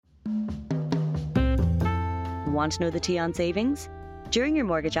Want to know the tea on savings? During your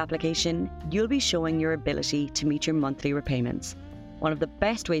mortgage application, you'll be showing your ability to meet your monthly repayments. One of the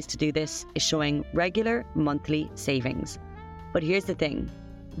best ways to do this is showing regular monthly savings. But here's the thing,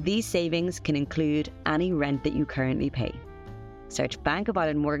 these savings can include any rent that you currently pay. Search Bank of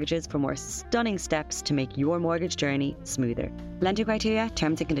Ireland Mortgages for more stunning steps to make your mortgage journey smoother. Lending criteria,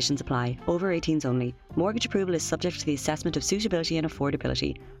 terms and conditions apply. Over 18s only. Mortgage approval is subject to the assessment of suitability and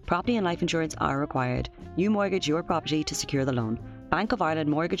affordability. Property and life insurance are required. You mortgage your property to secure the loan. Bank of Ireland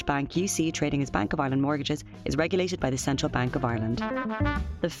Mortgage Bank UC, trading as Bank of Ireland Mortgages, is regulated by the Central Bank of Ireland.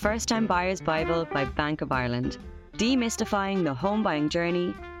 The First Time Buyer's Bible by Bank of Ireland. Demystifying the home buying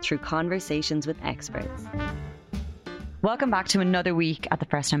journey through conversations with experts. Welcome back to another week at the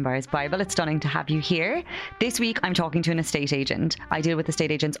First Time Buyer's Bible. It's stunning to have you here. This week, I'm talking to an estate agent. I deal with estate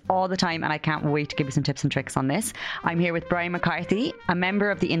agents all the time, and I can't wait to give you some tips and tricks on this. I'm here with Brian McCarthy, a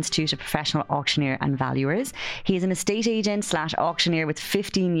member of the Institute of Professional Auctioneer and Valuers. He is an estate agent / auctioneer with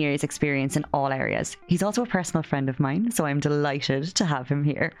 15 years experience in all areas. He's also a personal friend of mine, so I'm delighted to have him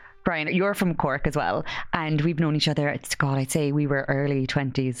here. Brian, you're from Cork as well, and we've known each other, I'd say we were early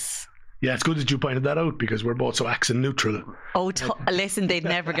 20s. Yeah, it's good that you pointed that out because we're both so accent neutral. Oh, listen, they'd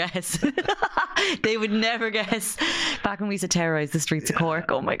never guess. They would never guess. Back when we used to terrorise the streets of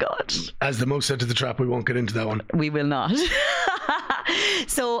Cork, oh my God. As the mouse said to the trap, we won't get into that one. We will not.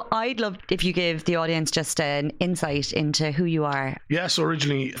 So I'd love if you give the audience just an insight into who you are. Yeah, so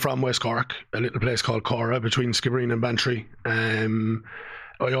originally from West Cork, a little place called Cora between Skibbereen and Bantry.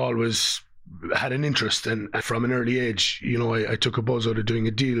 I always had an interest, and from an early age, I took a buzz out of doing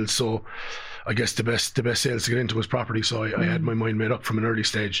a deal. So I guess the best sales to get into was property. So I had my mind made up from an early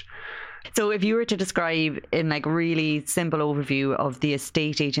stage. So if you were to describe in really simple overview of the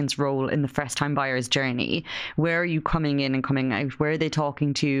estate agent's role in the first time buyer's journey, where are you coming in and coming out? Where are they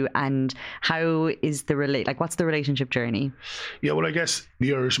talking to, and how is what's the relationship journey? Yeah, well, I guess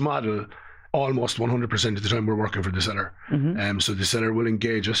the Irish model, almost 100% of the time we're working for the seller. Mm-hmm. So the seller will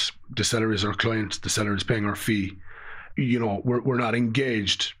engage us. The seller is our client. The seller is paying our fee. We're not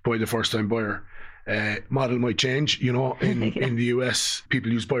engaged by the first time buyer. Model might change, in the US, people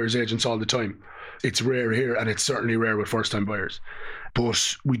use buyer's agents all the time. It's rare here, and it's certainly rare with first time buyers.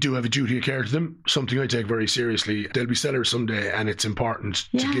 But we do have a duty of care to them, something I take very seriously. They'll be sellers someday, and it's important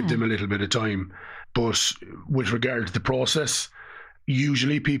to give them a little bit of time. But with regard to the process,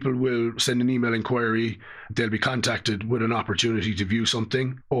 usually people will send an email inquiry. They'll be contacted with an opportunity to view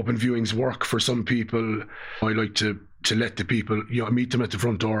something. Open viewings work for some people. I like to let the people, meet them at the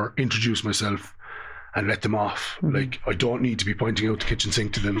front door, introduce myself, and let them off. Mm-hmm. I don't need to be pointing out the kitchen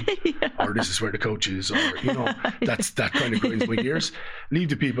sink to them, or this is where the couch is, or that kind of grinds my gears. Leave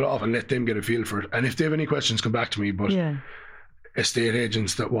the people off and let them get a feel for it. And if they have any questions, come back to me. But estate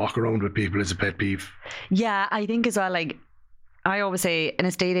agents that walk around with people is a pet peeve. Yeah, I think as well, I always say an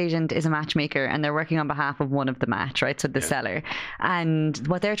estate agent is a matchmaker, and they're working on behalf of one of the match, right? So the seller. And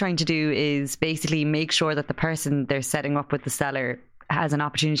what they're trying to do is basically make sure that the person they're setting up with the seller has an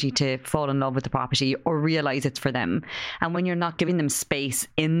opportunity to fall in love with the property or realize it's for them. And when you're not giving them space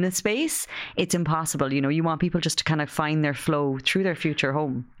in the space, it's impossible. You want people just to kind of find their flow through their future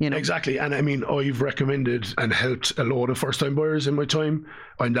home. Exactly. And I mean, I've recommended and helped a lot of first time buyers in my time.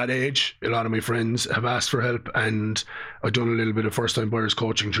 I'm that age. A lot of my friends have asked for help, and I've done a little bit of first time buyers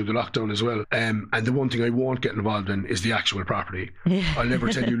coaching through the lockdown as well. And the one thing I won't get involved in is the actual property. I'll never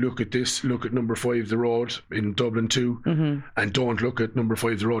tell you, look at this, look at number 5 the road in Dublin 2, and don't look at number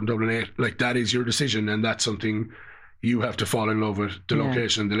 5 the road in Dublin 8. That is your decision, and that's something you have to fall in love with, the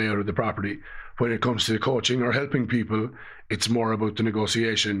location, the layout of the property. When it comes to coaching or helping people, it's more about the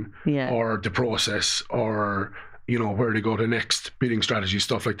negotiation or the process, or where they go to next, bidding strategy,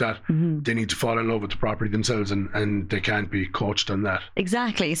 stuff like that. They need to fall in love with the property themselves, and they can't be coached on that.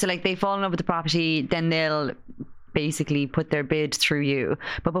 Exactly. So they fall in love with the property, then they'll basically put their bid through you.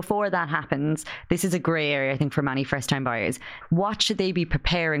 But before that happens, this is a grey area, I think, for many first time buyers. What should they be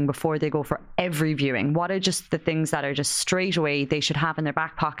preparing before they go for every viewing? What are just the things that are just straight away they should have in their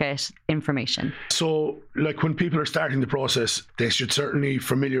back pocket information? So when people are starting the process, they should certainly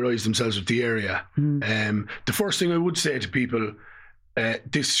familiarise themselves with the area. The first thing I would say to people,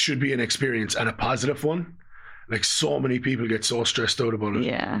 this should be an experience, and a positive one. So many people get so stressed out about it.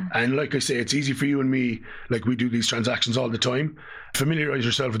 Yeah. And like I say, it's easy for you and me. We do these transactions all the time. Familiarise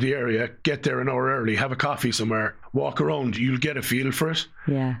yourself with the area. Get there an hour early. Have a coffee somewhere. Walk around. You'll get a feel for it.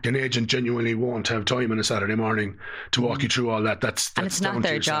 Yeah. An agent genuinely won't have time on a Saturday morning to walk you through all that. That's and it's not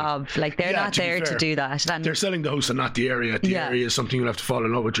their job. They're not there to do that. And they're selling the house and not the area. The area is something you'll have to fall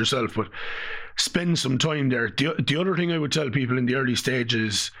in love with yourself. But spend some time there. The other thing I would tell people in the early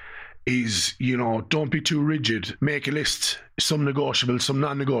stages, is, don't be too rigid. Make a list, some negotiables, some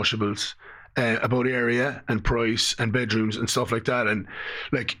non-negotiables, about area and price and bedrooms and stuff like that. And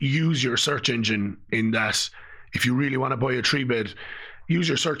like, use your search engine in that. If you really want to buy a 3-bed, use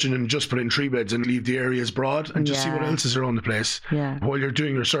your search engine and just put in 3 beds and leave the areas broad and just see what else is around the place. While you're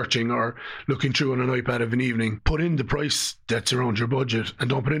doing your searching or looking through on an iPad of an evening, put in the price that's around your budget and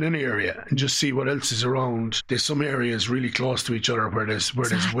don't put in any area, and just see what else is around. There's some areas really close to each other where there's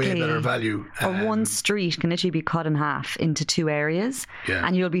way better value. Or one street can literally be cut in half into 2 areas,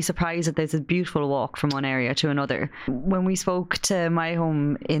 and you'll be surprised that there's a beautiful walk from one area to another. When we spoke to My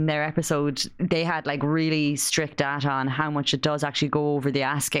Home in their episode, they had like really strict data on how much it does actually go over the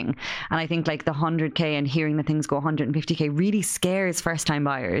asking, and I think like the 100k and hearing that things go 150k really scares first time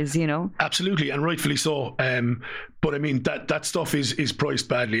buyers, Absolutely, and rightfully so. But I mean, that stuff is priced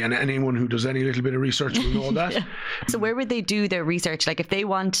badly, and anyone who does any little bit of research will know that. So where would they do their research? Like, if they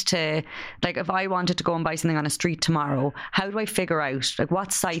want to, like, if I wanted to go and buy something on a street tomorrow, how do I figure out, like,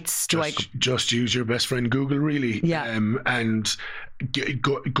 what sites do I just use your best friend Google, really, and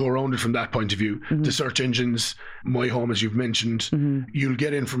go around it from that point of view. The search engines, My Home, as you've mentioned, you'll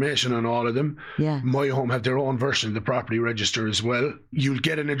get information on all of them. My Home have their own version of the property register as well. You'll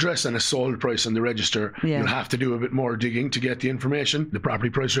get an address and a sold price on the register. You'll have to do a bit more digging to get the information. The property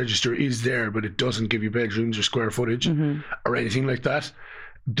price register is there, but it doesn't give you bedrooms or square footage or anything like that.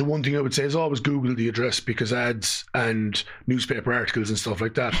 The one thing I would say is always Google the address, because ads and newspaper articles and stuff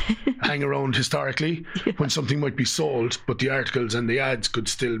like that hang around historically when something might be sold, but the articles and the ads could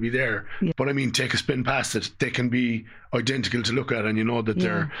still be there. But I mean, take a spin past it. They can be identical to look at, and you know that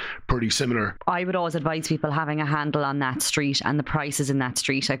they're pretty similar. I would always advise people having a handle on that street and the prices in that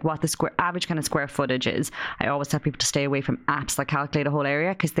street, like what the average kind of square footage is. I always tell people to stay away from apps that calculate a whole area,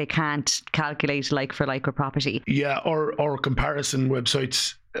 because they can't calculate like for like with property. Or comparison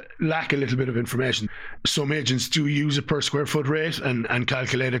websites lack a little bit of information. Some agents do use a per square foot rate and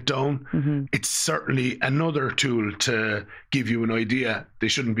calculate it down. It's certainly another tool to give you an idea. There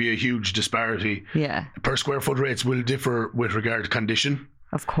shouldn't be a huge disparity. Per square foot rates will differ with regard to condition.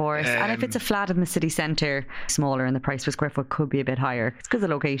 Of course. And if it's a flat in the city centre, smaller, and the price per square foot could be a bit higher. It's because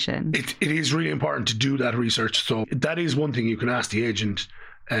of location. It is really important to do that research. So that is one thing you can ask the agent.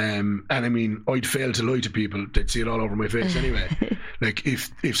 And I mean, I'd fail to lie to people. They'd see it all over my face anyway. Like,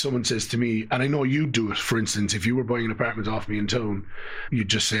 if someone says to me, and I know you'd do it, for instance, if you were buying an apartment off me in town, you'd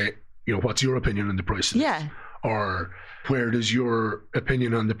just say, what's your opinion on the price? Or where does your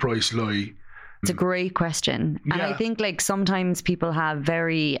opinion on the price lie? It's a great question. And I think like sometimes people have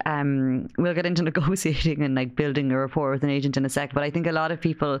very, we'll get into negotiating and like building a rapport with an agent in a sec, but I think a lot of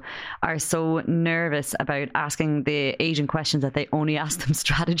people are so nervous about asking the agent questions that they only ask them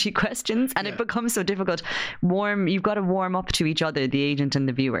strategy questions, and it becomes so difficult. You've got to warm up to each other, the agent and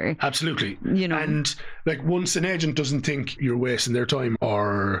the viewer. Absolutely. And like, once an agent doesn't think you're wasting their time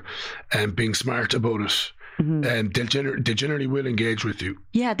or being smart about it, they generally will engage with you.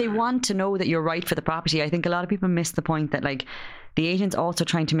 They want to know that you're right for the property. I think a lot of people miss the point that like the agent's also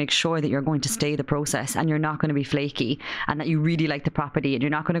trying to make sure that you're going to stay the process and you're not going to be flaky, and that you really like the property and you're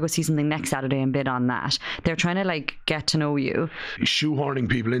not going to go see something next Saturday and bid on that. They're trying to like get to know you. Shoehorning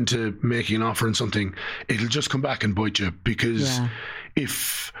people into making an offer on something, it'll just come back and bite you, because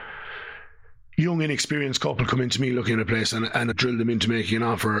if young inexperienced couple come into me looking at a place and I drill them into making an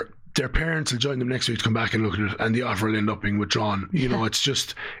offer, their parents will join them next week to come back and look at it, and the offer will end up being withdrawn. It's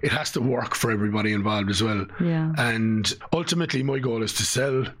just, it has to work for everybody involved as well. And ultimately my goal is to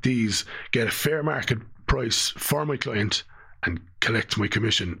sell these, get a fair market price for my client, and collect my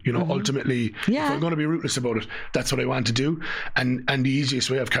commission. Ultimately, if I'm going to be ruthless about it, that's what I want to do. And the easiest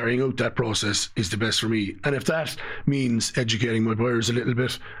way of carrying out that process is the best for me. And if that means educating my buyers a little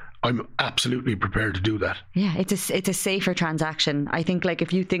bit, I'm absolutely prepared to do that. It's a safer transaction. I think like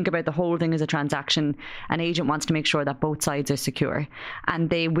if you think about the whole thing as a transaction, an agent wants to make sure that both sides are secure,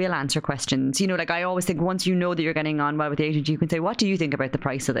 and they will answer questions. Like I always think, once you know that you're getting on well with the agent, you can say, what do you think about the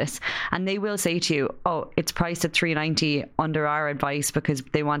price of this? And they will say to you, oh, it's priced at $390 under our advice, because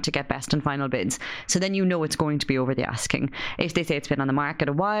they want to get best and final bids. So then it's going to be over the asking. If they say it's been on the market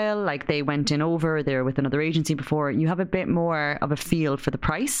a while, like they went in over, they're with another agency before, you have a bit more of a feel for the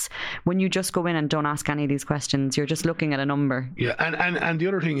price. When you just go in and don't ask any of these questions, you're just looking at a number. And the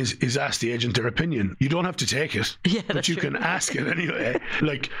other thing is ask the agent their opinion. You don't have to take it, but you can ask it anyway.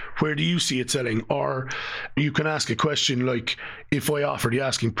 Like, where do you see it selling? Or you can ask a question like, if I offer the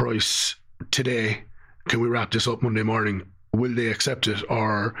asking price today, can we wrap this up Monday morning? Will they accept it?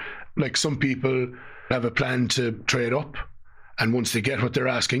 Or like, some people have a plan to trade up, and once they get what they're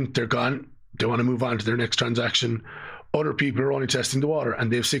asking, they're gone. They want to move on to their next transaction. Other people are only testing the water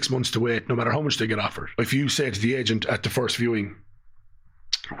and they have 6 months to wait no matter how much they get offered. If you say to the agent at the first viewing,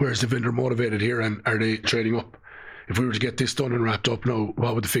 where's the vendor motivated here and are they trading up? If we were to get this done and wrapped up now,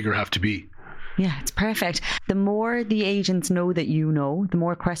 what would the figure have to be? Yeah, it's perfect. The more the agents know that you know, the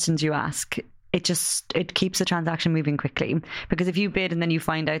more questions you ask, it keeps the transaction moving quickly. Because if you bid and then you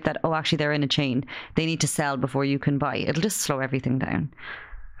find out that, oh, actually they're in a chain, they need to sell before you can buy, it'll just slow everything down.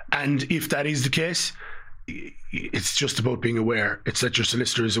 And if that is the case, it's just about being aware. It's that your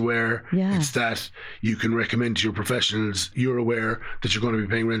solicitor is aware. Yeah. It's that you can recommend to your professionals, you're aware that you're going to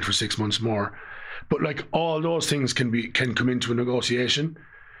be paying rent for 6 months more. But like all those things can come into a negotiation.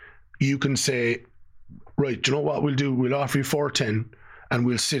 You can say, right, do you know what we'll do? We'll offer you 410 and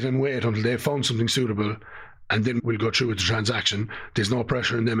we'll sit and wait until they've found something suitable and then we'll go through with the transaction. There's no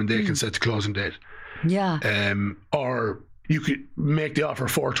pressure on them and they can set the closing date. Yeah. Or you could make the offer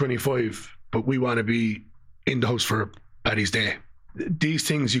 425, but we want to be in the house for Paddy's Day. These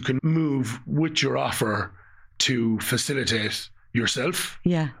things you can move with your offer to facilitate yourself,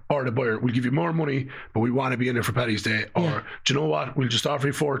 or the buyer. We'll give you more money, but we want to be in there for Paddy's Day. Or do you know what? We'll just offer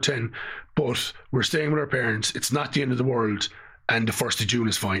you 410, but we're staying with our parents. It's not the end of the world. And the 1st of June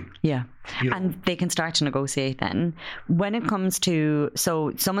is fine. Yeah. You know? And they can start to negotiate then. When it comes to,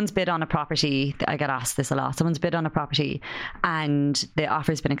 so someone's bid on a property, I get asked this a lot, someone's bid on a property and the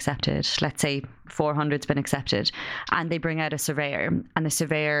offer's been accepted. Let's say 400's been accepted. And they bring out a surveyor and the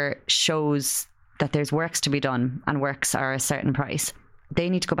surveyor shows that there's works to be done and works are a certain price. They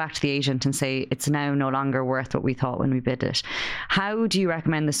need to go back to the agent and say it's now no longer worth what we thought when we bid it. How do you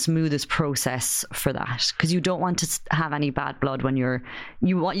recommend the smoothest process for that? Because you don't want to have any bad blood when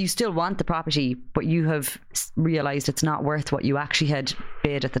you still want the property, but you have realised it's not worth what you actually had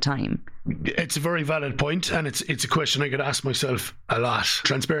bid at the time. It's a very valid point, and it's a question I get asked myself a lot.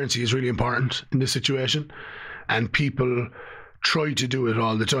 Transparency is really important in this situation, and people try to do it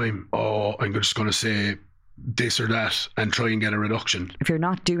all the time. Oh, I'm just going to say this or that and try and get a reduction. If you're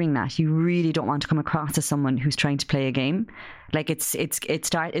not doing that, you really don't want to come across as someone who's trying to play a game. Like it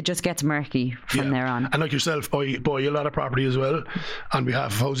just gets murky from there on. And like yourself, I buy a lot of property as well on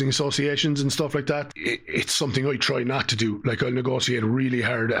behalf of housing associations and stuff like that. It's something I try not to do. Like I'll negotiate really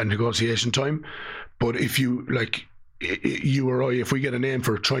hard at negotiation time, but if you like, you or I, if we get a name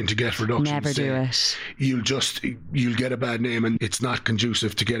for trying to get reductions, never do it. You'll get a bad name and it's not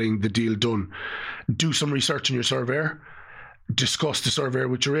conducive to getting the deal done. Do some research on your surveyor. Discuss the surveyor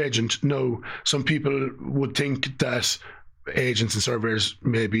with your agent. No, some people would think that agents and surveyors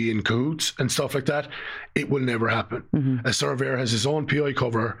may be in cahoots and stuff like that. It will never happen. Mm-hmm. A surveyor has his own PI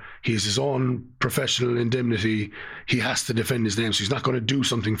cover. He has his own professional indemnity. He has to defend his name, so he's not going to do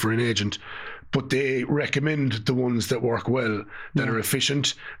something for an agent. But they recommend the ones that work well, that are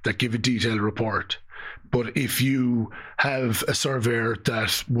efficient, that give a detailed report. But if you have a surveyor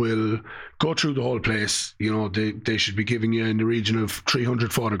that will go through the whole place, you know, they should be giving you in the region of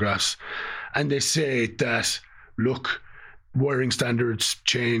 300 photographs, and they say that, look, wiring standards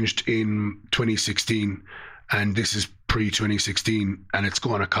changed in 2016 and this is pre-2016 and it's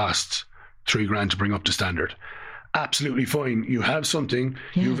going to cost $3,000 to bring up to standard. Absolutely fine. You have something,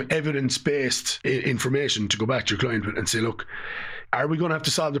 you have evidence-based information to go back to your client with and say, look, are we going to have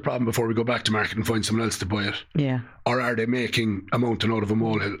to solve the problem before we go back to market and find someone else to buy it? Yeah. Or are they making a mountain out of a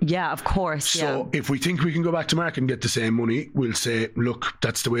molehill? Yeah, of course. So if we think we can go back to market and get the same money, we'll say, look,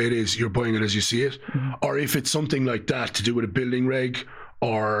 that's the way it is. You're buying it as you see it. Mm-hmm. Or if it's something like that to do with a building reg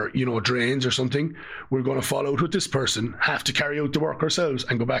or, you know, drains or something, we're going to follow out with this person, have to carry out the work ourselves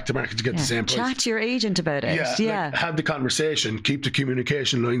and go back to market to get the same price. Chat to your agent about it. Yeah. Like, have the conversation, keep the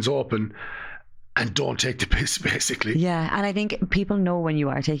communication lines open. And don't take the piss, basically. Yeah, and I think people know when you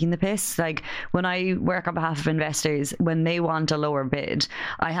are taking the piss. Like when I work on behalf of investors, when they want a lower bid,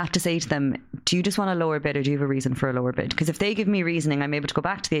 I have to say to them, do you just want a lower bid or do you have a reason for a lower bid? Because if they give me reasoning, I'm able to go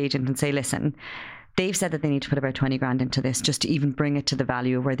back to the agent and say, listen, they've said that they need to put about 20 grand into this just to even bring it to the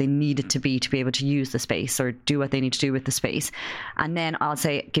value of where they need it to be able to use the space or do what they need to do with the space. And then I'll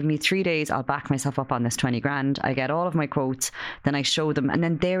say, give me 3 days, I'll back myself up on this 20 grand. I get all of my quotes, then I show them, and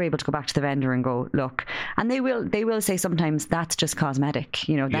then they're able to go back to the vendor and go, look, and they will say sometimes that's just cosmetic,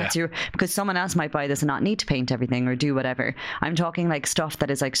 you know, that's because someone else might buy this and not need to paint everything or do whatever. I'm talking like stuff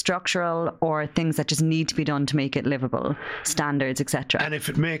that is like structural or things that just need to be done to make it livable, standards, etc. And if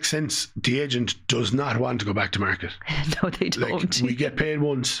it makes sense, the agent does not want to go back to market. No, they don't. Like, we get paid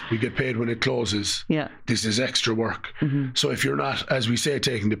once, we get paid when it closes. Yeah. This is extra work. Mm-hmm. So if you're not, as we say,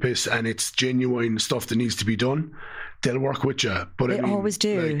 taking the piss and it's genuine stuff that needs to be done, they'll work with you. But they always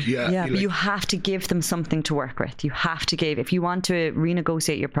do. Like, but you have to give them something to work with. You have to give. If you want to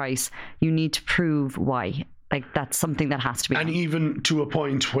renegotiate your price, you need to prove why. Like, that's something that has to be And done. even to a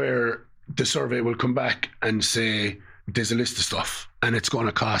point where the survey will come back and say there's a list of stuff and it's going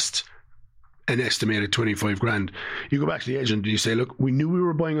to cost an estimated 25 grand. You go back to the agent and you say, look, we knew we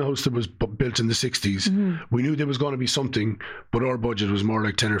were buying a house that was built in the 60s. We knew there was going to be something, but our budget was more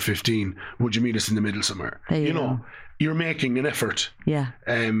like 10 or 15. Would you meet us in the middle somewhere? You know, go. You're making an effort. Yeah.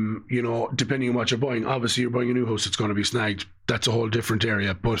 You know, depending on what you're buying. Obviously, you're buying a new house, it's going to be snagged. That's a whole different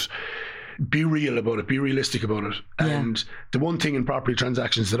area. But be real about it. Be realistic about it. Yeah. And the one thing in property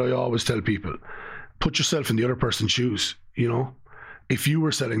transactions that I always tell people, put yourself in the other person's shoes. You know, if you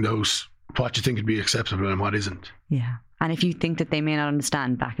were selling the house, what you think would be acceptable and what isn't. Yeah. And if you think that they may not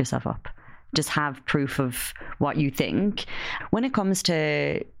understand, back yourself up. Just have proof of what you think. When it comes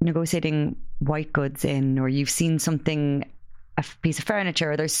to negotiating white goods in, or you've seen something, a piece of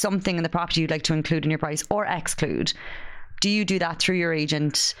furniture, or there's something in the property you'd like to include in your price or exclude, do you do that through your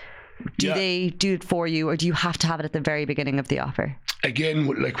agent? Do they do it for you, or do you have to have it at the very beginning of the offer? Again,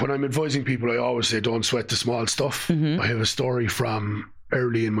 like when I'm advising people, I always say don't sweat the small stuff. I have a story from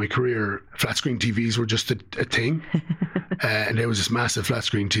early in my career. Flat screen TVs were just a thing. And there was this massive flat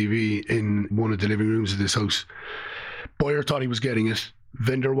screen TV in one of the living rooms of this house. Buyer thought he was getting it.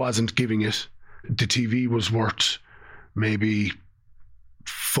 Vendor wasn't giving it. The TV was worth maybe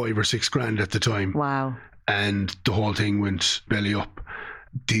 5 or 6 grand at the time. Wow. And the whole thing went belly up.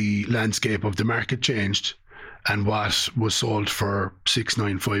 The landscape of the market changed, and what was sold for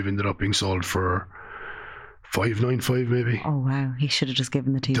 695 ended up being sold for 595 maybe. Oh wow, he should have just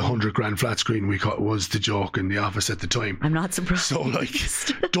given the TV. The 100 grand flat screen we caught was the joke in the office at the time. I'm not surprised. So like,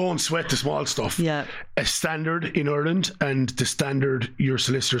 don't sweat the small stuff. Yeah. A standard in Ireland, and the standard your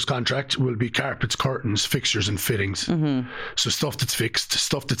solicitor's contract will be carpets, curtains, fixtures and fittings. So stuff that's fixed,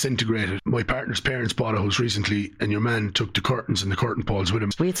 stuff that's integrated. My partner's parents bought a house recently, and your man took the curtains and the curtain poles with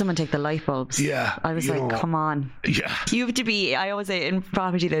him. We had someone take the light bulbs. Yeah. I was like, come on. Yeah. You have to be, I always say, in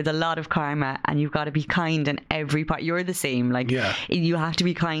property there's a lot of karma, and you've got to be kind in every part. You're the same. Like, you have to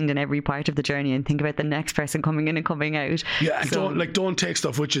be kind in every part of the journey and think about the next person coming in and coming out. Yeah, so, don't take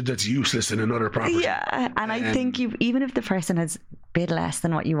stuff with you that's useless in another property. Yeah, and I think even if the person has bid less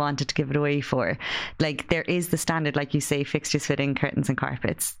than what you wanted to give it away for, like, there is the standard, like you say, fixtures, fitting, curtains and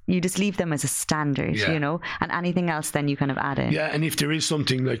carpets. You just leave them as a standard, you know, and anything else then you kind of add in. Yeah, and if there is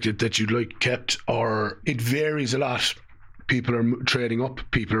something like that you'd like kept, or it varies a lot. People are trading up,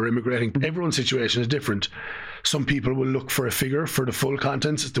 people are immigrating. Everyone's situation is different. Some people will look for a figure for the full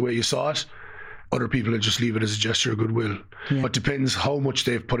contents, the way you saw it. Other people will just leave it as a gesture of goodwill. But it depends how much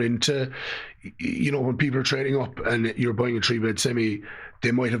they've put into, you know, when people are trading up and you're buying a 3-bed semi,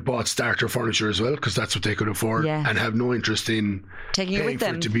 they might have bought starter furniture as well, because that's what they could afford, and have no interest in taking it with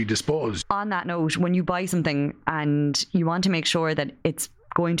them for it to be disposed. On that note, when you buy something and you want to make sure that it's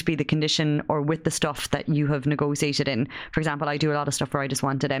going to be the condition or with the stuff that you have negotiated in. For example, I do a lot of stuff where I just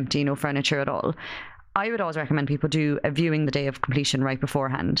want it empty, no furniture at all. I would always recommend people do a viewing the day of completion right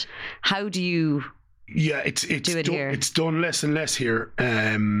beforehand. How do you it's done less and less here,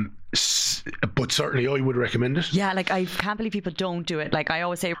 but certainly I would recommend it. Yeah, like, I can't believe people don't do it. Like, I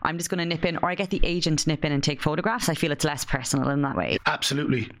always say I'm just going to nip in, or I get the agent to nip in and take photographs. I feel it's less personal in that way.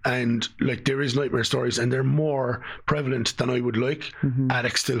 Absolutely. And like, there is nightmare stories, and they're more prevalent than I would like.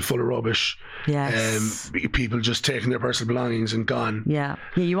 Attics still full of rubbish. Yes. People just taking their personal belongings and gone. Yeah,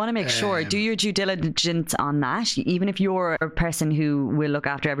 you want to make sure, do your due diligence on that. Even if you're a person who will look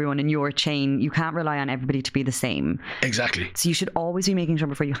after everyone in your chain, you can't rely on everybody to be the same. Exactly. So you should always be making sure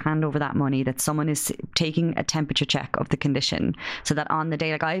before you hand over that money that someone is taking a temperature check of the condition, so that on the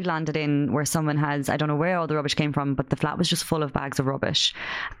day, like, I've landed in where someone has, I don't know where all the rubbish came from, but the flat was just full of bags of rubbish,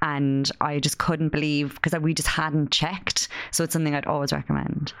 and I just couldn't believe, because we just hadn't checked. So it's something I'd always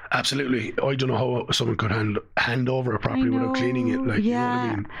recommend. Absolutely. I don't know how someone could hand over a property without cleaning it. Like, you know what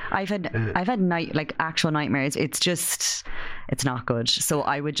I mean? I've had actual nightmares. It's not good. So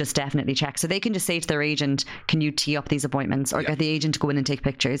I would just definitely check. So they can just say to their agent, can you tee up these appointments, or get the agent to go in and take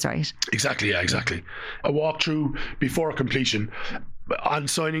pictures, right? Exactly, yeah, exactly. A walkthrough before completion. On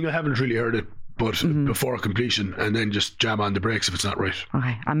signing, I haven't really heard it, but before completion, and then just jam on the brakes if it's not right.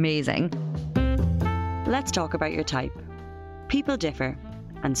 Okay, amazing. Let's talk about your type. People differ,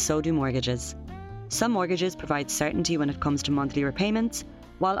 and so do mortgages. Some mortgages provide certainty when it comes to monthly repayments,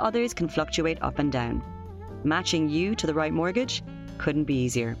 while others can fluctuate up and down. Matching you to the right mortgage couldn't be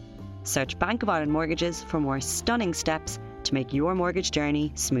easier. Search Bank of Ireland Mortgages for more stunning steps to make your mortgage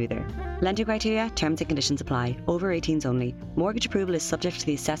journey smoother. Lending criteria, terms and conditions apply. Over 18s only. Mortgage approval is subject to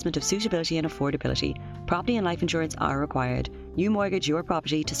the assessment of suitability and affordability. Property and life insurance are required. You mortgage your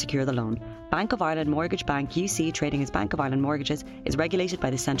property to secure the loan. Bank of Ireland Mortgage Bank UC, trading as Bank of Ireland Mortgages, is regulated by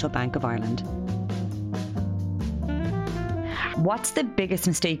the Central Bank of Ireland. What's the biggest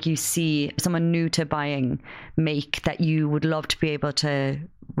mistake you see someone new to buying make that you would love to be able to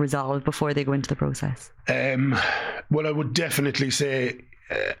resolve before they go into the process? Well, I would definitely say,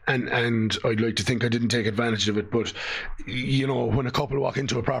 and I'd like to think I didn't take advantage of it, but you know, when a couple walk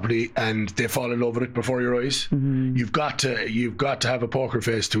into a property and they fall in love with it before your eyes, you've got to have a poker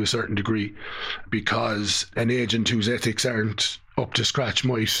face to a certain degree, because an agent whose ethics aren't up to scratch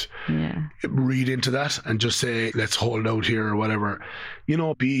might read into that and just say, let's hold out here or whatever. You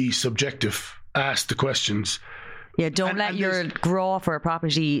know, be subjective, ask the questions. Yeah, don't let your grow for a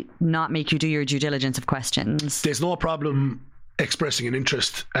property not make you do your due diligence of questions. There's no problem expressing an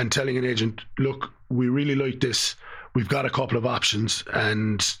interest and telling an agent, look, we really like this, we've got a couple of options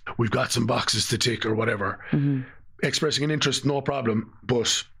and we've got some boxes to tick or whatever. Expressing an interest, no problem,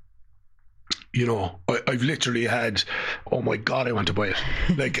 but you know, I've literally had, oh my God, I want to buy it.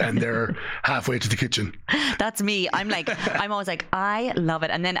 Like, and they're halfway to the kitchen. That's me. I'm always like, I love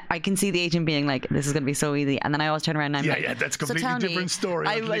it. And then I can see the agent being like, this is going to be so easy. And then I always turn around and I'm like, yeah, that's a completely different story.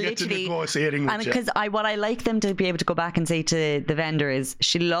 I will get to negotiating with you. Because what I like them to be able to go back and say to the vendor is,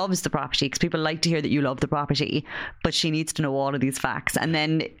 she loves the property, because people like to hear that you love the property, but she needs to know all of these facts. And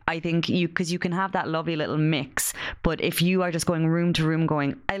then I think because you can have that lovely little mix, but if you are just going room to room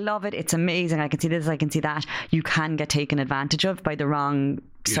going, I love it, it's amazing, I can see this, I can see that, you can get taken advantage of by the wrong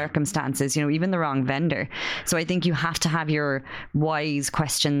circumstances, you know, even the wrong vendor. So I think you have to have your wise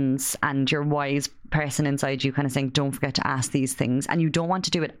questions and your wise person inside you kind of saying, don't forget to ask these things. And you don't want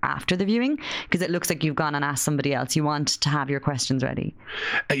to do it after the viewing, because it looks like you've gone and asked somebody else. You want to have your questions ready.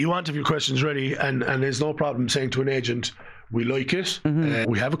 You want to have your questions ready, and there's no problem saying to an agent, we like it,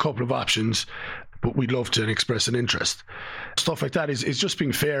 we have a couple of options, but we'd love to express an interest. Stuff like that is just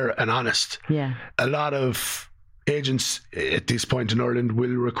being fair and honest. Yeah. A lot of agents at this point in Ireland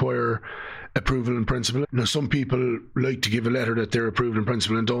will require approval in principle. Now, some people like to give a letter that they're approved in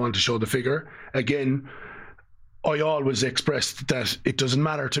principle and don't want to show the figure. Again, I always expressed that it doesn't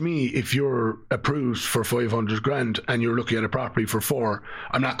matter to me if you're approved for 500 grand and you're looking at a property for 4.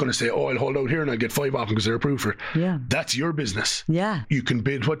 I'm not going to say, oh, I'll hold out here and I'll get 5 off because they're approved for it. Yeah. That's your business. Yeah. You can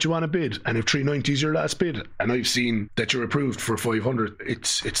bid what you want to bid. And if 390 is your last bid, and I've seen that you're approved for 500,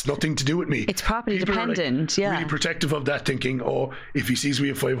 it's nothing to do with me. It's property people dependent. Are really protective of that, thinking, oh, if he sees we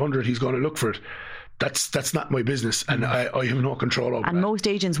have 500, he's going to look for it. That's not my business, and I have no control over it. And most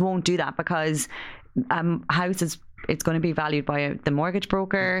agents won't do that, because houses, it's going to be valued by the mortgage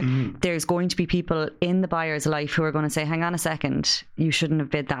broker. There's going to be people in the buyer's life who are going to say, hang on a second, you shouldn't have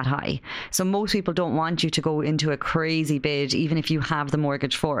bid that high. So most people don't want you to go into a crazy bid, even if you have the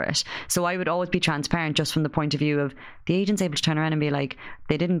mortgage for it. So I would always be transparent, just from the point of view of the agent's able to turn around and be like,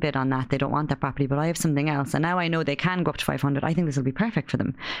 they didn't bid on that, they don't want that property, but I have something else, and now I know they can go up to 500. I think this will be perfect for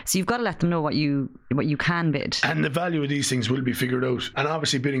them. So you've got to let them know what you can bid. And the value of these things will be figured out. And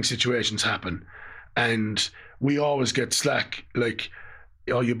obviously bidding situations happen. And we always get slack, like,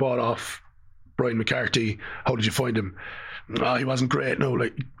 oh, you bought off Brian McCarthy, how did you find him? Oh, he wasn't great, no,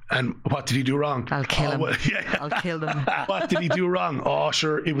 like, and what did he do wrong? I'll kill him. Well, yeah. I'll kill them. What did he do wrong? Oh,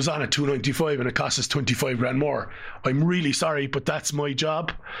 sure, it was on at 295 and it cost us 25 grand more. I'm really sorry, but that's my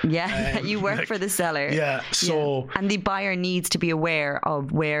job. Yeah, you work for the seller. Yeah, so... Yeah. And the buyer needs to be aware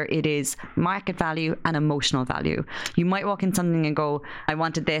of where it is market value and emotional value. You might walk in something and go, I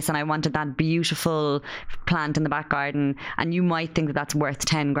wanted this and I wanted that beautiful plant in the back garden, and you might think that that's worth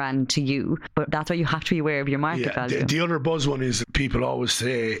 10 grand to you, but that's why you have to be aware of your market value. The other buzz one is people always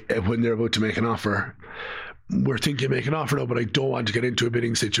say when they're about to make an offer, we're thinking of making an offer now, but I don't want to get into a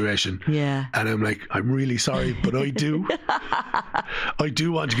bidding situation. Yeah. And I'm like, I'm really sorry, but I do. I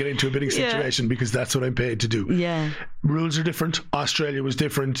do want to get into a bidding situation because that's what I'm paid to do. Yeah. Rules are different. Australia was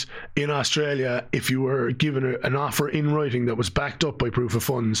different. In Australia, if you were given an offer in writing that was backed up by proof of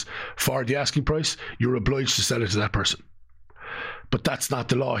funds for the asking price, you're obliged to sell it to that person. But that's not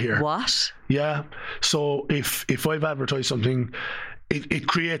the law here. What? Yeah. So if I've advertised something, it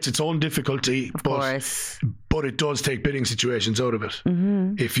creates its own difficulty, of course, but it does take bidding situations out of it.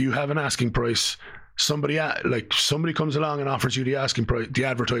 If you have an asking price, somebody comes along and offers you the asking price, the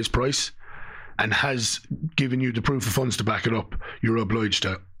advertised price, and has given you the proof of funds to back it up, you're obliged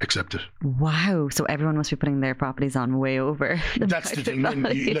to accept it. Wow. So everyone must be putting their properties on way over. That's the thing. Then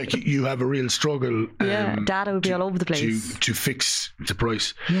you have a real struggle. Data would be all over the place. To fix the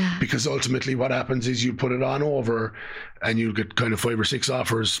price. Yeah. Because ultimately what happens is you put it on over and you'll get kind of 5 or 6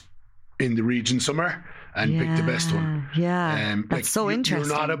 offers in the region somewhere and pick the best one. Yeah. That's so interesting.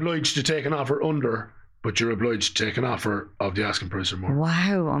 You're not obliged to take an offer under but you're obliged to take an offer of the asking price or more.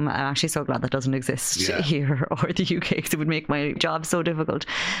 Wow, I'm actually so glad that doesn't exist here or the UK, because it would make my job so difficult.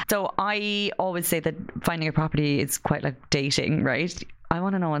 So I always say that finding a property is quite like dating, right? I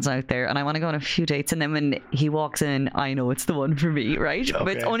want to know what's out there and I want to go on a few dates, and then when he walks in, I know it's the one for me, right? Okay.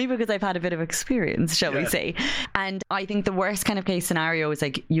 But it's only because I've had a bit of experience, shall we say. And I think the worst kind of case scenario is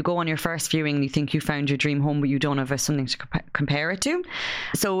like you go on your first viewing and you think you found your dream home, but you don't have something to compare it to.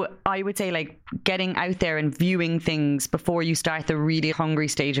 So I would say like getting out there and viewing things before you start the really hungry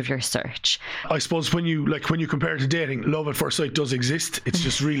stage of your search. I suppose when you compare it to dating, love at first sight does exist. It's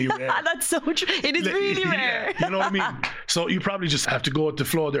just really rare. That's so true. It is really rare. You know what I mean? So you probably just have to go with the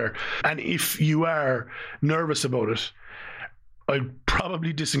flow there. And if you are nervous about it, I'd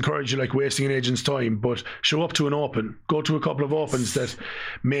probably disencourage you like wasting an agent's time, but show up to an open, go to a couple of opens that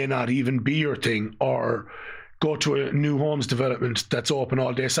may not even be your thing, or go to a new homes development that's open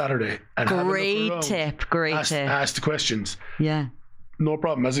all day Saturday. And great tip. Ask the questions. Yeah. No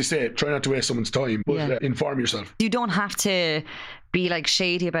problem. As I say, try not to waste someone's time, but inform yourself. You don't have to be like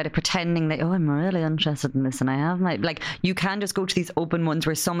shady about it, pretending that, I'm really interested in this and I have my, like, you can just go to these open ones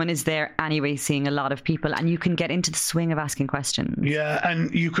where someone is there anyway seeing a lot of people, and you can get into the swing of asking questions. Yeah, and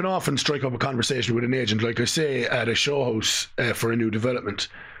you can often strike up a conversation with an agent, like I say, at a show house for a new development.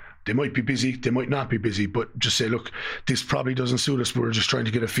 They might be busy, they might not be busy, but just say, look, this probably doesn't suit us. We're just trying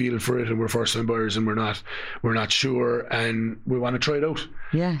to get a feel for it, and we're first-time buyers, and we're not sure, and we want to try it out.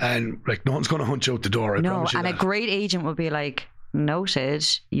 Yeah. And like, no one's going to hunt you out the door. I promise you and that. A great agent will be like, noted,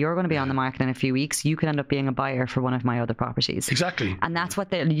 you're going to be on the market in a few weeks. You could end up being a buyer for one of my other properties. Exactly. And that's what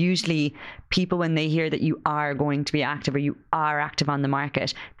they'll usually, people, when they hear that you are going to be active or you are active on the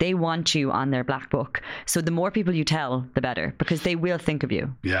market, they want you on their black book. So the more people you tell, the better, because they will think of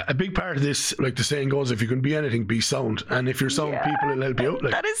you. Yeah, a big part of this, like the saying goes, if you can be anything, be sound. And if you're sound, people will help you out.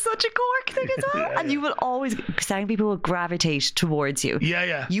 Like. That is such a Cork thing as well. And you will always, sound people will gravitate towards you.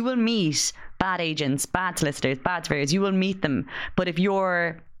 Yeah. You will meet bad agents, bad solicitors, bad surveyors. You will meet them. But if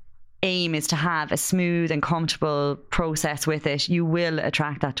your aim is to have a smooth and comfortable process with it, you will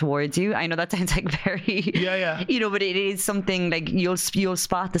attract that towards you. I know that sounds like very, but it is something like you'll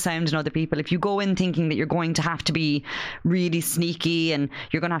spot the sound in other people. If you go in thinking that you're going to have to be really sneaky and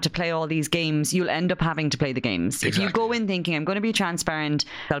you're going to have to play all these games, you'll end up having to play the games. Exactly. If you go in thinking, I'm going to be transparent,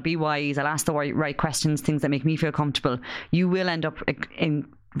 I'll be wise, I'll ask the right questions, things that make me feel comfortable, you will end up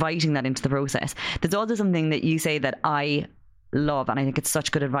inviting that into the process. There's also something that you say that I love, and I think it's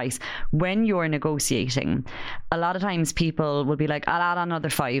such good advice. When you're negotiating, a lot of times people will be like, I'll add another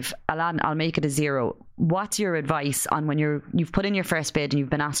 5, I'll make it a 0. What's your advice on when you've put in your first bid and you've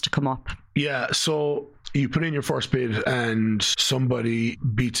been asked to come up? Yeah, so you put in your first bid and somebody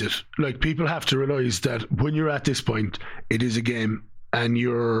beats it. Like, people have to realise that when you're at this point, it is a game, and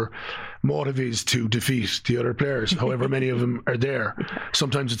your motive is to defeat the other players, however many of them are there.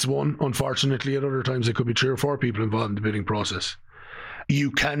 Sometimes it's one, unfortunately. At other times it could be 3 or 4 people involved in the bidding process.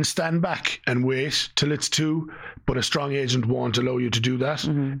 You can stand back and wait till it's 2, but a strong agent won't allow you to do that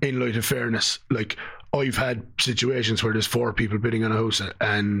in light of fairness. Like, I've had situations where there's 4 people bidding on a house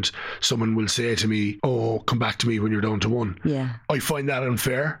and someone will say to me, come back to me when you're down to 1. Yeah. I find that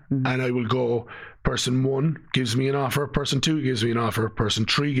unfair, and I will go, person 1 gives me an offer, person 2 gives me an offer, person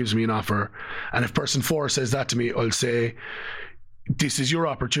 3 gives me an offer. And if person 4 says that to me, I'll say, this is your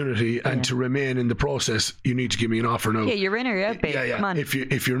opportunity, and to remain in the process, you need to give me an offer now. Yeah, you're in or you're out, babe. Yeah. Come on.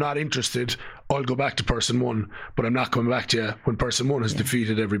 If you're not interested, I'll go back to person 1, but I'm not coming back to you when person 1 has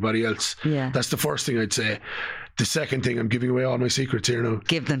defeated everybody else. Yeah. That's the first thing I'd say. The second thing, I'm giving away all my secrets here now.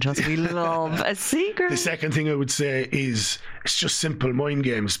 Give them to us. We love a secret. The second thing I would say is, it's just simple mind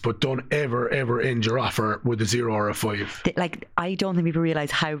games, but don't ever end your offer with a 0 or a 5. I don't think people realise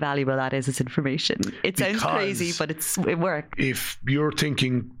how valuable that is as information. It sounds crazy, but it works. If you're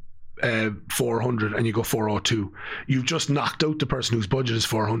thinking 400 and you go 402, you've just knocked out the person whose budget is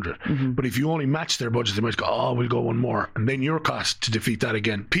 400. But if you only match their budget, they might go, we'll go one more, and then your cost to defeat that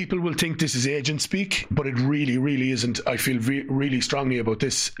again. People will think this is agent speak, but it really isn't. I feel really strongly about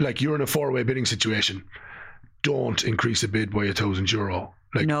this. Like, you're in a 4-way bidding situation, don't increase a bid by €1,000.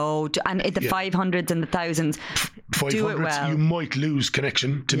 Like, no, and the 500s and the thousands, 500s, do it well. You might lose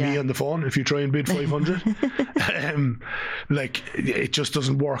connection to me on the phone if you try and bid 500. Like, it just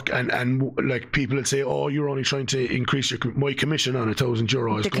doesn't work. And like, people would say, you're only trying to increase my commission on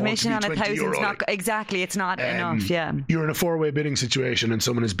 €1,000. The commission on €1,000 is not exactly. It's not enough. Yeah, you're in a 4-way bidding situation and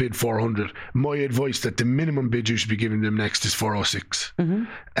someone has bid 400. My advice that the minimum bid you should be giving them next is 406.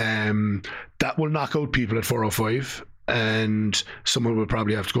 That will knock out people at 405. And someone will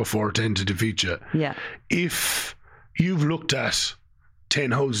probably have to go 410 to defeat you. Yeah. If you've looked at 10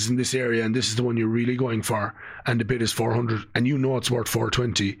 houses in this area and this is the one you're really going for and the bid is 400 and you know it's worth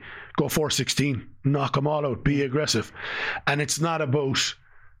 420, go 416, knock them all out, be aggressive. And it's not about,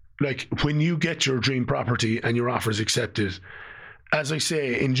 like, when you get your dream property and your offer is accepted, as I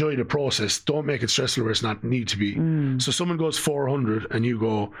say, enjoy the process. Don't make it stressful where it's not need to be. So someone goes 400 and you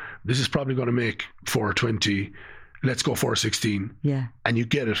go, this is probably going to make 420, let's go 416. Yeah. And you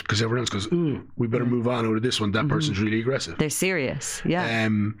get it because everyone else goes, ooh, we better move on out of this one. That person's really aggressive. They're serious. Yeah.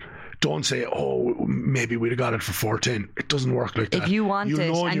 Don't say, oh, maybe we'd have got it for 410. It doesn't work like that. If you want it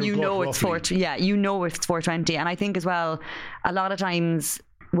and you know it's 420, you know it's 420. And I think as well, a lot of times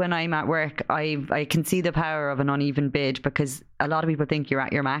when I'm at work, I can see the power of an uneven bid, because a lot of people think you're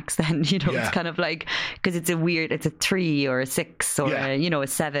at your max then, you know. It's kind of like, because it's a 3 or a 6 or a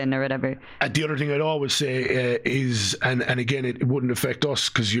 7 or whatever. The other thing I'd always say is, and again, it wouldn't affect us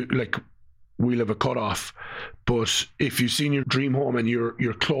because we'll have a cutoff, but if you've seen your dream home and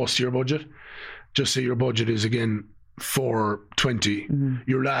you're close to your budget, just say your budget is again 420,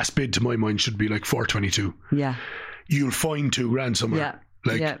 your last bid to my mind should be like 422. Yeah. You'll find $2,000 somewhere. Yeah.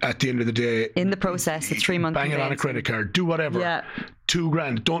 At the end of the day, in the process, it's 3 months. Bang it on a credit card, do whatever. Yeah.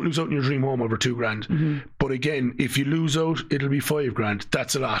 $2,000. Don't lose out in your dream home over $2,000. But again, if you lose out, it'll be $5,000.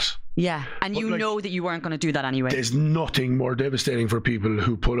 That's a lot. Yeah. And you know that you weren't going to do that anyway. There's nothing more devastating for people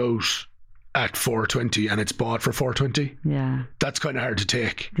who pull out at 420 and it's bought for 420. Yeah. That's kind of hard to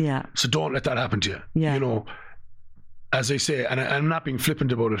take. Yeah. So don't let that happen to you. Yeah. You know, as I say, and I'm not being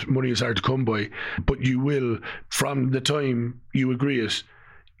flippant about it, money is hard to come by, but you will, from the time you agree it,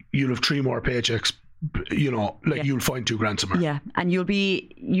 you'll have 3 more paychecks, you know, you'll find $2,000 somewhere. Yeah. And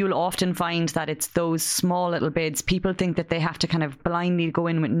you'll often find that it's those small little bids. People think that they have to kind of blindly go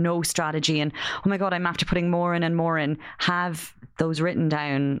in with no strategy and, oh my God, I'm after putting more in and more in. Have those written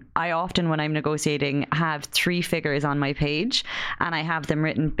down. I often, when I'm negotiating, have 3 figures on my page, and I have them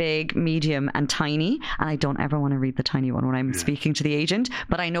written big, medium and tiny, and I don't ever want to read the tiny one when I'm speaking to the agent,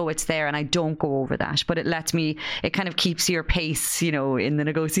 but I know it's there and I don't go over that. But it kind of keeps your pace, you know, in the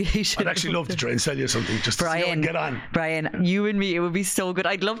negotiation. I'd actually love to try and sell you something just to see how and get on. Brian, you and me, it would be so good.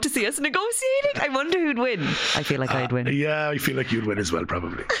 I'd love to see us negotiating. I wonder who'd win. I feel like I'd win. Yeah, I feel like you'd win as well,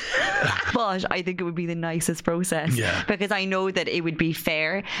 probably. But I think it would be the nicest process, because I know that it would be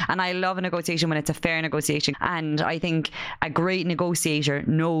fair, and I love a negotiation when it's a fair negotiation. And I think a great negotiator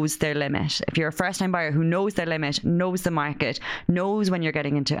knows their limit. If you're a first-time buyer who knows their limit, knows the market, knows when you're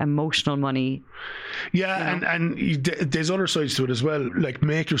getting into emotional money. Yeah, you know? and there's other sides to it as well. Like,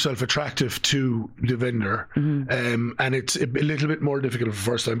 make yourself attractive to the vendor, and it's a little bit more difficult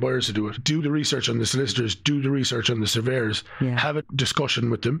for first-time buyers to do it. Do the research on the solicitors, do the research on the surveyors, have a discussion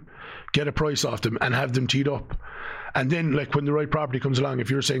with them, get a price off them, and have them teed up. And then, like, when the right property comes along, if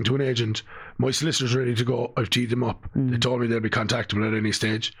you're saying to an agent, my solicitor's ready to go, I've teed them up. They told me they'll be contactable at any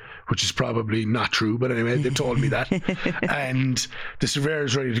stage, which is probably not true, but anyway, they've told me that. And the surveyor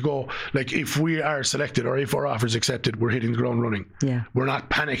is ready to go. Like, if we are selected or if our offer is accepted, we're hitting the ground running. Yeah. We're not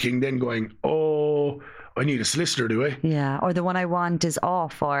panicking then going, oh, I need a solicitor, do I? Yeah, or the one I want is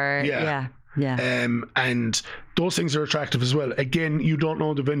off, or yeah. And those things are attractive as well. Again, you don't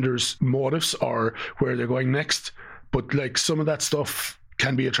know the vendor's motives or where they're going next, but like, some of that stuff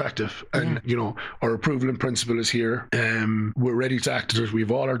can be attractive. And you know, our approval in principle is here. We're ready to act on it. We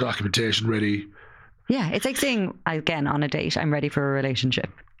have all our documentation ready. Yeah, it's like saying, again, on a date, I'm ready for a relationship.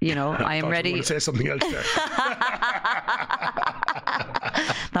 You know, I am ready. You want to say something else there.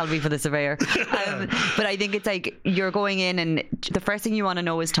 That'll be for the surveyor. But I think it's like, you're going in and the first thing you want to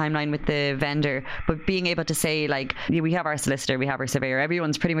know is timeline with the vendor, but being able to say, like, we have our solicitor, we have our surveyor,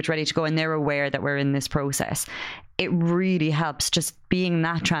 everyone's pretty much ready to go and they're aware that we're in this process. It really helps just being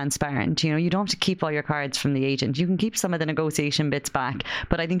that transparent. You know, you don't have to keep all your cards from the agent. You can keep some of the negotiation bits back,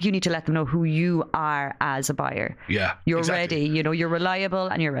 but I think you need to let them know who you are as a buyer. Yeah, you're ready. You know, you're reliable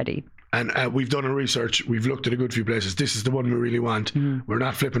and you're ready. And we've done our research. We've looked at a good few places. This is the one we really want. We're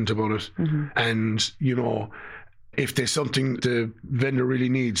not flippant about it. And, you know, if there's something the vendor really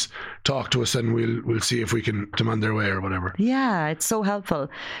needs, talk to us and we'll see if we can demand their way or whatever. Yeah, it's so helpful.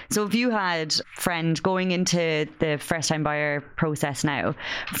 So if you had a friend going into the first-time buyer process now,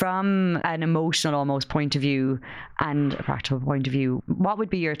 from an emotional almost point of view and a practical point of view, what would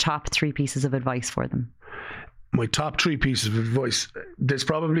be your top 3 pieces of advice for them? My top 3 pieces of advice, there's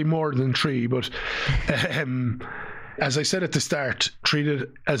probably more than 3, but as I said at the start, treat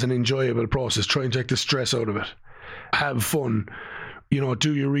it as an enjoyable process. Try and take the stress out of it. Have fun. You know,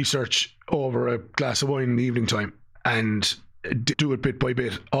 do your research over a glass of wine in the evening time and do it bit by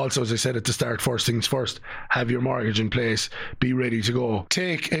bit. Also, as I said at the start, first things first, have your mortgage in place, be ready to go.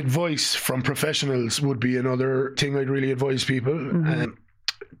 Take advice from professionals would be another thing I'd really advise people.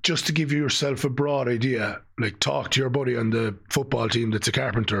 just to give yourself a broad idea, like talk to your buddy on the football team that's a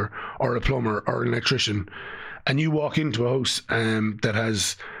carpenter or a plumber or an electrician, and you walk into a house that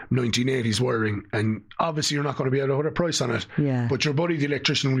has 1980s wiring, and obviously you're not going to be able to put a price on it. Yeah. But your buddy, the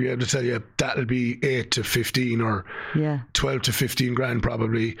electrician, will be able to tell you that'll be 8 to 15 or 12 to 15 grand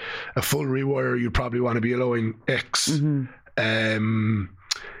probably. A full rewire, you'd probably want to be allowing X. Mm-hmm.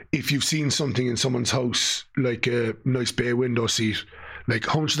 If you've seen something in someone's house, like a nice bay window seat, like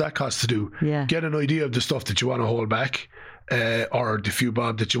how much does that cost to do? Yeah. Get an idea of the stuff that you want to hold back. Or the few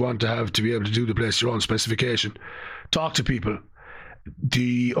bob that you want to have to be able to do the place your own specification. Talk to people.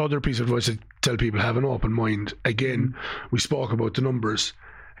 The other piece of advice I tell people, have an open mind. Again, we spoke about the numbers.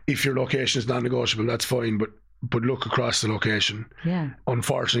 If your location is non-negotiable, that's fine, but look across the location. Yeah.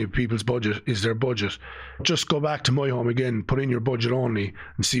 Unfortunately, people's budget is their budget. Just go back to My Home again, put in your budget only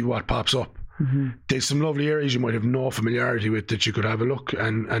and see what pops up. Mm-hmm. There's some lovely areas you might have no familiarity with that you could have a look,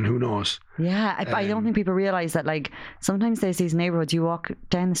 and who knows. Yeah, I don't think people realise that, like, sometimes there's these neighbourhoods, you walk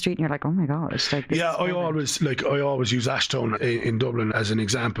down the street and you're like, oh my gosh. Like, yeah, I always use Ashtown in Dublin as an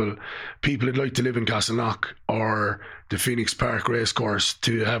example. People would like to live in Castleknock or the Phoenix Park racecourse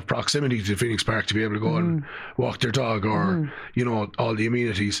to have proximity to the Phoenix Park to be able to go and walk their dog or, you know, all the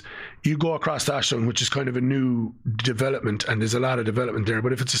amenities. You go across to Ashtown, which is kind of a new development, and there's a lot of development there.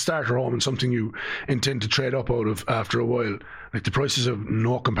 But if it's a starter home and something you intend to trade up out of after a while, like, the prices have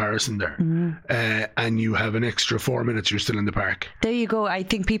no comparison there. And you have an extra 4 minutes, you're still in the park. There you go. I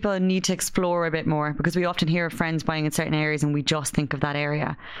think people need to explore a bit more, because we often hear of friends buying in certain areas and we just think of that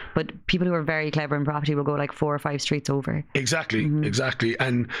area. But people who are very clever in property will go like 4 or 5 streets over. Exactly.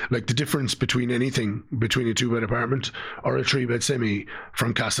 And like, the difference between a 2-bed apartment or a 3-bed semi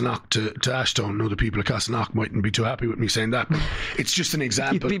from Castleknock to Ashtown. Now, the people of Castleknock mightn't be too happy with me saying that, but it's just an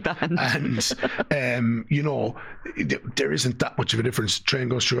example. You'd be banned. And you know, there isn't that much of a difference. Train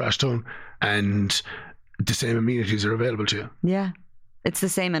goes through Ashtown and the same amenities are available to you. Yeah, it's the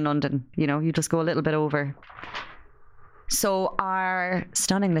same in London. You know, you just go a little bit over. So our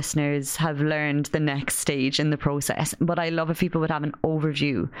stunning listeners have learned the next stage in the process, but I love if people would have an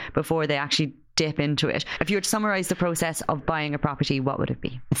overview before they actually dip into it. If you were to summarise the process of buying a property, what would it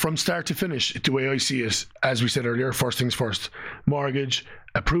be? From start to finish, the way I see it, as we said earlier, first things first, mortgage,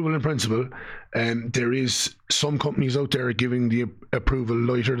 approval in principle. There is some companies out there giving the approval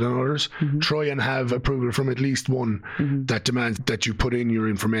lighter than others. Try and have approval from at least one that demands that you put in your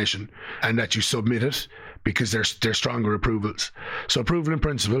information and that you submit it, because they're stronger approvals. So approval in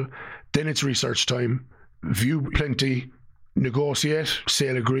principle, then it's research time, view plenty, negotiate,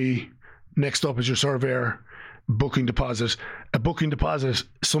 sale agree. Next up is your surveyor, booking deposit. A booking deposit,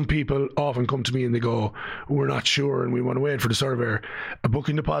 some people often come to me and they go, we're not sure and we want to wait for the surveyor. A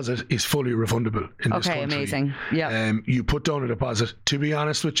booking deposit is fully refundable in this country. Okay, amazing. Yeah. You put down a deposit. To be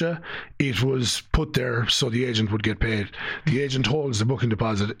honest with you, it was put there so the agent would get paid. The agent holds the booking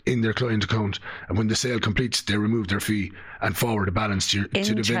deposit in their client account, and when the sale completes, they remove their fee and forward the balance to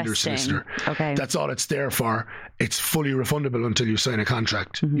the vendor solicitor. Okay. That's all it's there for. It's fully refundable until you sign a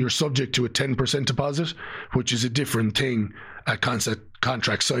contract. You're subject to a 10% deposit, which is a different thing at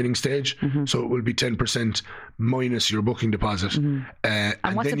contract signing stage. So it will be 10% minus your booking deposit. And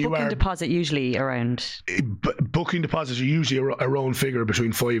what's a booking deposit usually around? Booking deposits are usually a round figure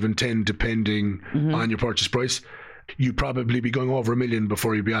between 5 and 10 depending on your purchase price. You'd probably be going over $1 million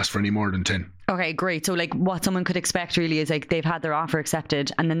before you'd be asked for any more than 10. Okay, great. So like, what someone could expect really is like, they've had their offer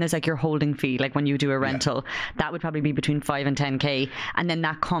accepted, and then there's like your holding fee, like when you do a rental, that would probably be between 5 and 10k, and then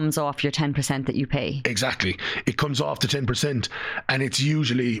that comes off your 10% that you pay. Exactly. It comes off the 10%, and it's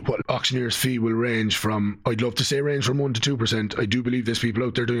usually what auctioneer's fee will range from, I'd love to say range from 1 to 2%. I do believe there's people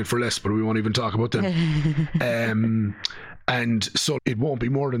out there doing it for less, but we won't even talk about them. And so it won't be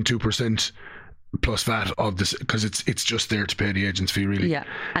more than 2% plus VAT of this, because it's just there to pay the agent's fee, really. Yeah,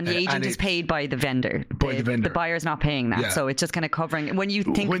 and the agent is paid by the vendor. By the vendor. The buyer's not paying that, so it's just kind of covering. When you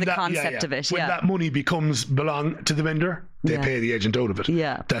think of the concept of it, when that money belong to the vendor, they pay the agent out of it.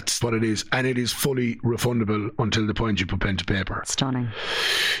 Yeah, that's what it is, and it is fully refundable until the point you put pen to paper. Stunning.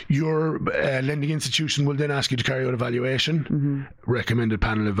 Your lending institution will then ask you to carry out a valuation. Recommended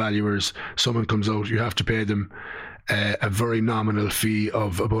panel of valuers. Someone comes out, you have to pay them a very nominal fee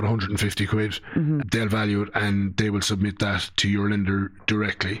of about 150 quid. They'll value it and they will submit that to your lender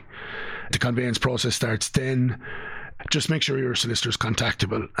directly. The conveyance process starts then. Just make sure your solicitor's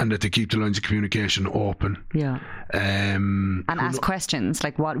contactable and that they keep the lines of communication open. Yeah. And ask questions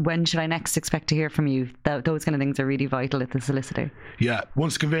like, when should I next expect to hear from you? Those kind of things are really vital at the solicitor. Yeah.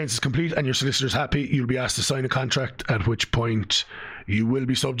 Once the conveyance is complete and your solicitor's happy, you'll be asked to sign a contract, at which point You will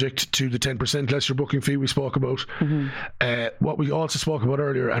be subject to the 10% less your booking fee we spoke about. What we also spoke about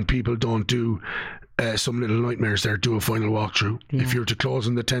earlier, and people don't do some little nightmares there, do a final walkthrough. If you're to close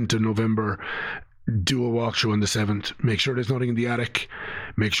on the 10th of November, do a walkthrough on the 7th. Make sure there's nothing in the attic.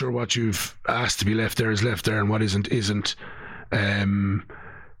 Make sure what you've asked to be left there is left there, and what isn't.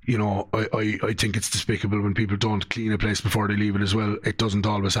 You know, I think it's despicable when people don't clean a place before they leave it as well. It doesn't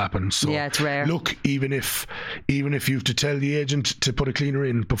always happen. So yeah, it's rare. Look, even if you have to tell the agent to put a cleaner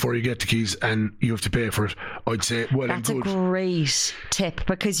in before you get the keys and you have to pay for it, I'd say that's and good. A great tip,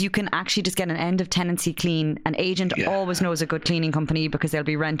 because you can actually just get an end of tenancy clean. An agent always knows a good cleaning company because there'll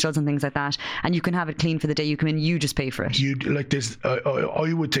be rentals and things like that, and you can have it clean for the day you come in. You just pay for it. You like this.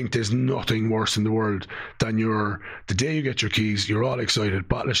 I would think there's nothing worse in the world than the day you get your keys, you're all excited,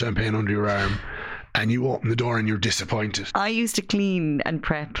 bottle of champagne under your arm, and you open the door and you're disappointed. I used to clean and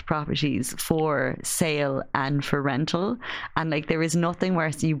prep properties for sale and for rental, and like there is nothing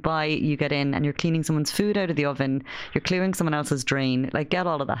worse. You get in and you're cleaning someone's food out of the oven, you're clearing someone else's drain. Like, get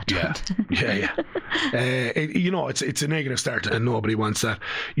all of that done. It's a negative start and nobody wants that.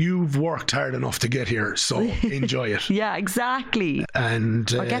 You've worked hard enough to get here, so enjoy it. Yeah, exactly.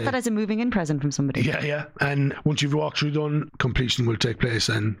 And or get that as a moving in present from somebody. Yeah. And once you've walked through done, completion will take place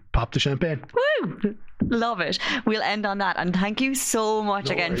and pop the champagne. Woo! Love it. We'll end on that, and thank you so much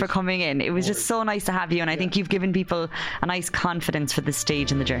again for coming in. It was just so nice to have you, and I think you've given people a nice confidence for this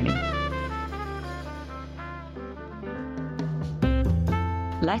stage in the journey.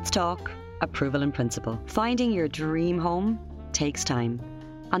 Let's talk approval in principle. Finding your dream home takes time,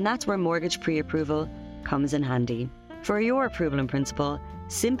 and that's where mortgage pre-approval comes in handy. For your approval in principle,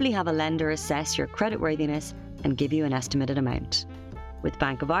 simply have a lender assess your creditworthiness and give you an estimated amount. With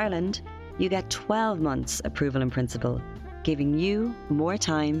Bank of Ireland, you get 12 months approval in principle, giving you more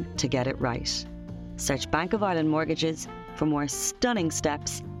time to get it right. Search Bank of Ireland Mortgages for more stunning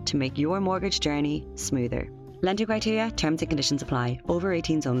steps to make your mortgage journey smoother. Lending criteria, terms and conditions apply. Over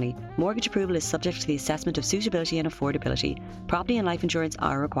 18s only. Mortgage approval is subject to the assessment of suitability and affordability. Property and life insurance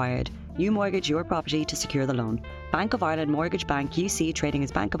are required. You mortgage your property to secure the loan. Bank of Ireland Mortgage Bank UC, trading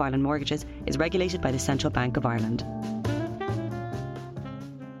as Bank of Ireland Mortgages, is regulated by the Central Bank of Ireland.